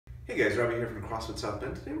Hey guys, Robbie here from CrossFit South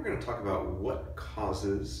Bend. Today we're going to talk about what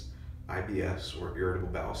causes IBS or Irritable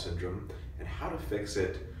Bowel Syndrome and how to fix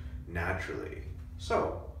it naturally.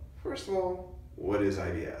 So, first of all, what is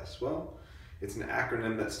IBS? Well, it's an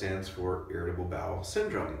acronym that stands for Irritable Bowel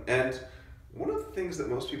Syndrome. And one of the things that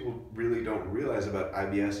most people really don't realize about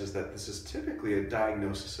IBS is that this is typically a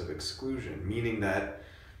diagnosis of exclusion, meaning that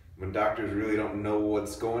when doctors really don't know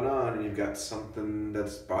what's going on and you've got something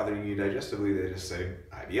that's bothering you digestively, they just say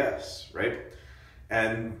IBS, right?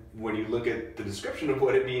 And when you look at the description of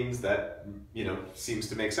what it means, that, seems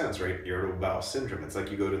to make sense, right? Irritable bowel syndrome. It's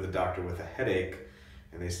like you go to the doctor with a headache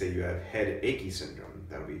and they say you have head achy syndrome.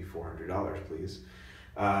 That would be $400, please.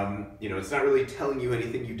 It's not really telling you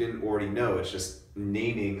anything you didn't already know. It's just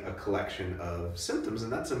naming a collection of symptoms.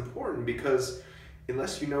 And that's important because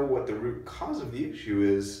unless you know what the root cause of the issue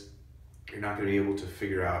is, you're not going to be able to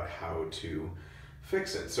figure out how to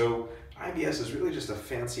fix it. So IBS is really just a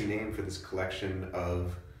fancy name for this collection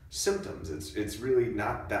of symptoms. It's really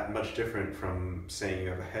not that much different from saying you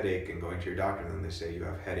have a headache and going to your doctor and then they say you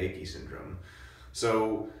have head achy syndrome.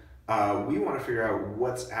 So we want to figure out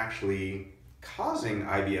what's actually causing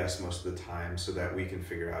IBS most of the time so that we can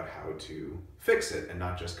figure out how to fix it and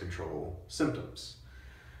not just control symptoms.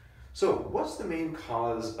 So what's the main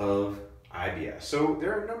cause of IBS? So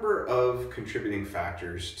there are a number of contributing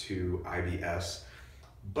factors to IBS,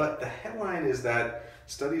 but the headline is that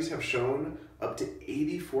studies have shown up to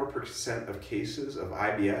 84% of cases of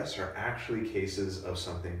IBS are actually cases of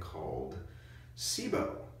something called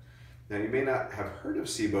SIBO. Now you may not have heard of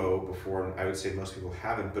SIBO before, and I would say most people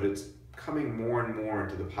haven't, but it's coming more and more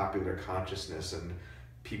into the popular consciousness, and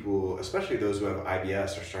people, especially those who have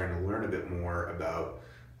IBS, are starting to learn a bit more about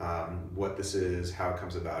what this is, how it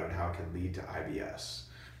comes about, and how it can lead to IBS.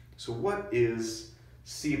 So what is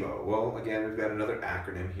SIBO? Well, again, we've got another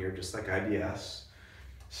acronym here, just like IBS.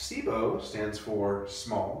 SIBO stands for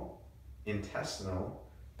Small Intestinal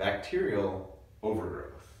Bacterial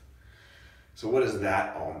Overgrowth. So what does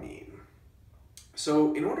that all mean?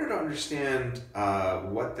 So in order to understand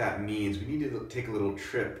what that means, we need to take a little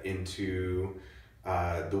trip into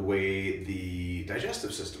the way the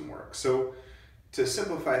digestive system works. So to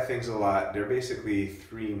simplify things a lot, there are basically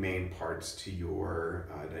three main parts to your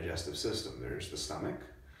digestive system. There's the stomach,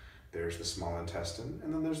 there's the small intestine,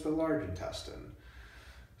 and then there's the large intestine.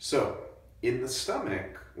 So in the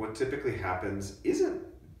stomach, what typically happens isn't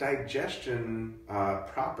digestion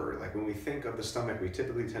proper. Like when we think of the stomach, we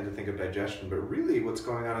typically tend to think of digestion, but really what's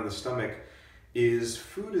going on in the stomach is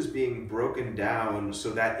food is being broken down so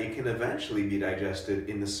that it can eventually be digested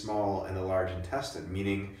in the small and the large intestine,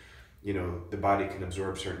 meaning the body can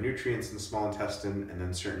absorb certain nutrients in the small intestine, and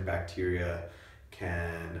then certain bacteria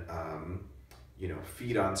can,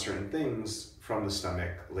 feed on certain things from the stomach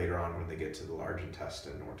later on when they get to the large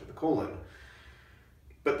intestine or to the colon.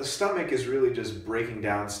 But the stomach is really just breaking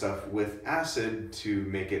down stuff with acid to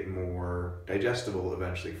make it more digestible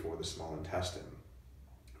eventually for the small intestine.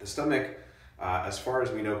 The stomach, as far as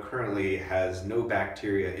we know currently, has no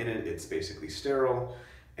bacteria in it. It's basically sterile,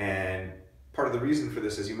 and part of the reason for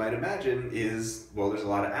this, as you might imagine, is, well, there's a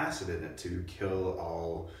lot of acid in it to kill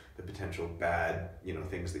all the potential bad,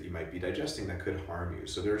 things that you might be digesting that could harm you.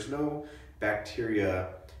 So there's no bacteria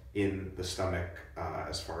in the stomach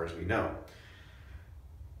as far as we know.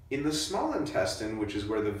 In the small intestine, which is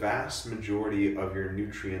where the vast majority of your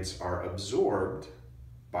nutrients are absorbed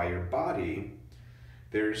by your body,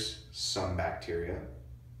 there's some bacteria.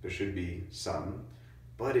 There should be some.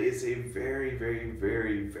 But it's a very, very,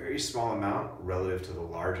 very, very small amount relative to the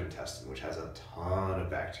large intestine, which has a ton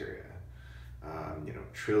of bacteria,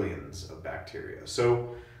 trillions of bacteria.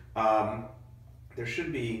 So there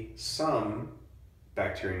should be some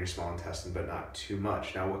bacteria in your small intestine, but not too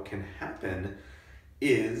much. Now, what can happen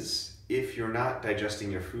is if you're not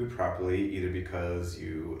digesting your food properly, either because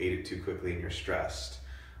you ate it too quickly and you're stressed,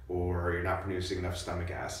 or you're not producing enough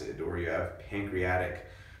stomach acid, or you have pancreatic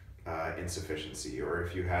insufficiency, or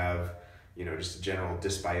if you have just a general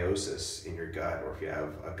dysbiosis in your gut, or if you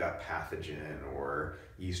have a gut pathogen or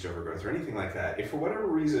yeast overgrowth or anything like that, if for whatever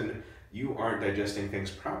reason you aren't digesting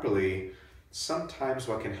things properly, sometimes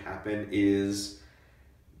what can happen is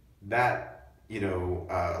that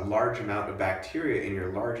a large amount of bacteria in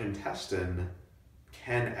your large intestine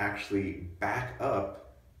can actually back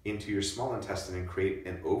up into your small intestine and create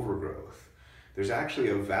an overgrowth. There's actually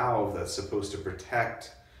a valve that's supposed to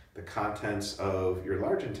protect the contents of your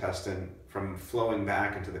large intestine from flowing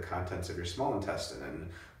back into the contents of your small intestine. And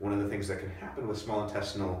one of the things that can happen with small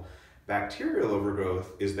intestinal bacterial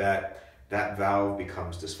overgrowth is that that valve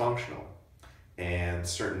becomes dysfunctional. And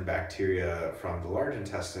certain bacteria from the large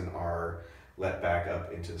intestine are let back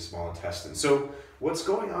up into the small intestine. So what's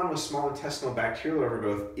going on with small intestinal bacterial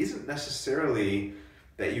overgrowth isn't necessarily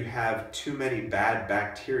that you have too many bad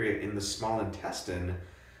bacteria in the small intestine.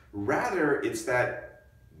 Rather, it's that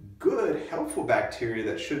good, helpful bacteria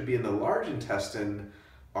that should be in the large intestine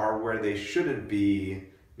are where they shouldn't be,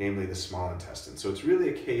 namely the small intestine. So it's really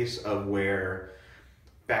a case of where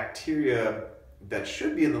bacteria that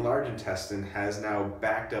should be in the large intestine has now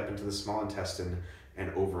backed up into the small intestine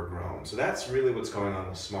and overgrown. So that's really what's going on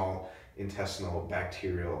with small intestinal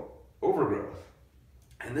bacterial overgrowth.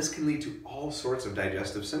 And this can lead to all sorts of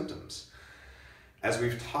digestive symptoms. As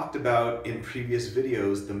we've talked about in previous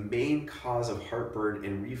videos, the main cause of heartburn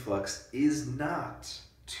and reflux is not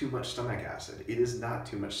too much stomach acid. It is not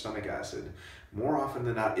too much stomach acid. More often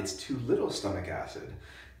than not, it's too little stomach acid.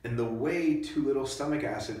 And the way too little stomach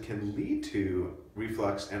acid can lead to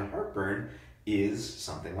reflux and heartburn is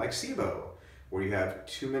something like SIBO, where you have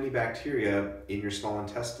too many bacteria in your small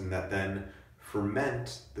intestine that then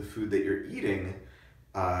ferment the food that you're eating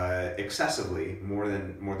excessively, more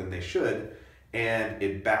than they should, and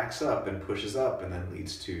it backs up and pushes up and then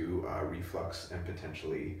leads to reflux and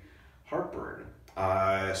potentially heartburn.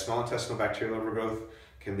 Small intestinal bacterial overgrowth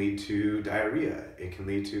can lead to diarrhea, it can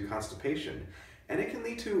lead to constipation, and it can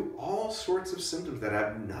lead to all sorts of symptoms that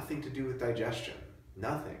have nothing to do with digestion.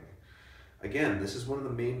 Nothing. Again, this is one of the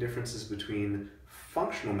main differences between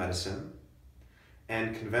functional medicine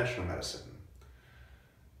and conventional medicine.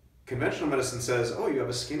 Conventional medicine says, oh, you have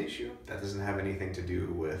a skin issue? That doesn't have anything to do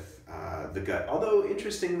with the gut. Although,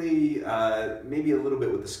 interestingly, maybe a little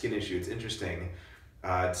bit with the skin issue. It's interesting.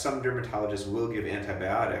 Some dermatologists will give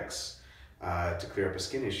antibiotics to clear up a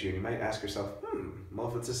skin issue, and you might ask yourself, well,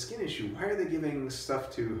 if it's a skin issue, why are they giving stuff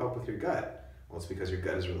to help with your gut? Well, it's because your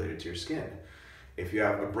gut is related to your skin. If you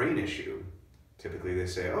have a brain issue, typically they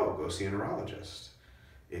say, oh, go see a neurologist.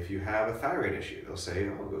 If you have a thyroid issue, they'll say,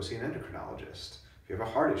 oh, go see an endocrinologist. If you have a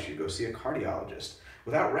heart issue, go see a cardiologist,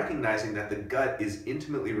 without recognizing that the gut is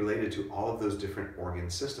intimately related to all of those different organ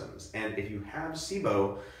systems. And if you have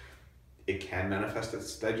SIBO, it can manifest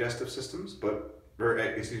as digestive systems,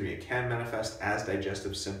 it can manifest as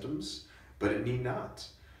digestive symptoms, but it need not.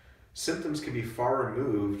 Symptoms can be far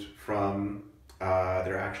removed from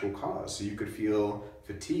their actual cause. So you could feel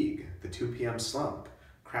fatigue, the 2 p.m. slump,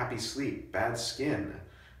 crappy sleep, bad skin,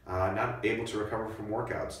 not able to recover from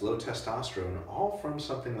workouts, low testosterone, all from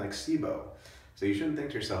something like SIBO. So you shouldn't think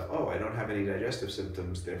to yourself, oh, I don't have any digestive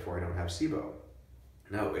symptoms, therefore I don't have SIBO.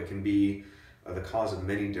 No, it can be the cause of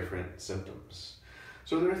many different symptoms.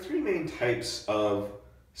 So there are 3 main types of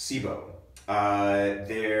SIBO.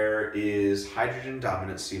 There is hydrogen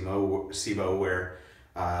dominant SIBO, where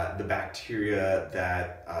the bacteria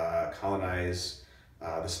that colonize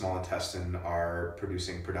the small intestine are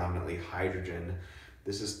producing predominantly hydrogen.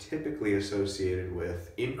 This is typically associated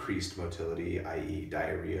with increased motility, i.e.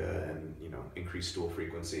 diarrhea and increased stool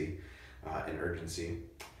frequency and urgency.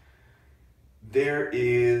 There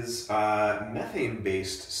is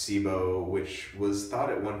methane-based SIBO, which was thought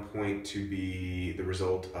at one point to be the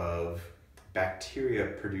result of bacteria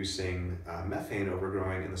producing methane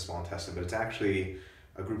overgrowing in the small intestine, but it's actually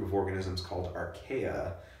a group of organisms called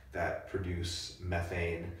archaea that produce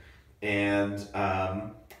methane. And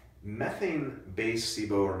methane-based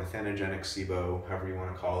SIBO, or methanogenic SIBO, however you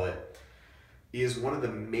want to call it, is one of the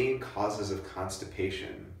main causes of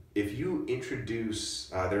constipation. If you introduce,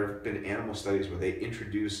 there have been animal studies where they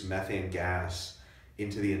introduce methane gas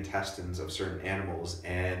into the intestines of certain animals,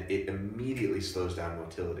 and it immediately slows down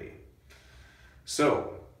motility.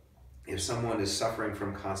 So, if someone is suffering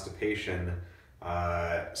from constipation,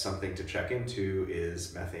 something to check into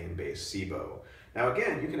is methane-based SIBO. Now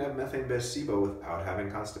again, you can have methane-based SIBO without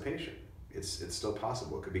having constipation. It's still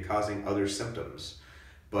possible. It could be causing other symptoms,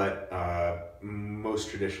 but most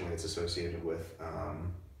traditionally it's associated with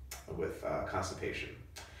constipation.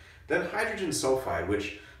 Then hydrogen sulfide,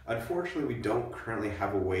 which unfortunately we don't currently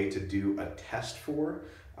have a way to do a test for.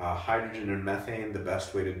 Hydrogen and methane, the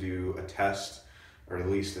best way to do a test, or the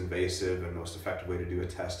least invasive and most effective way to do a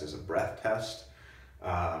test, is a breath test.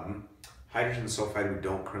 Hydrogen sulfide we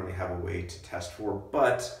don't currently have a way to test for,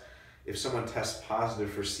 but if someone tests positive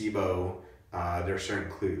for SIBO, there are certain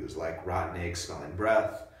clues like rotten egg smelling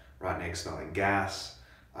breath, rotten egg smelling gas.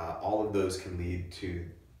 All of those can lead to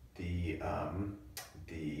the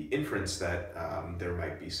inference that there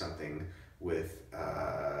might be something with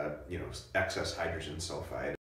excess hydrogen sulfide.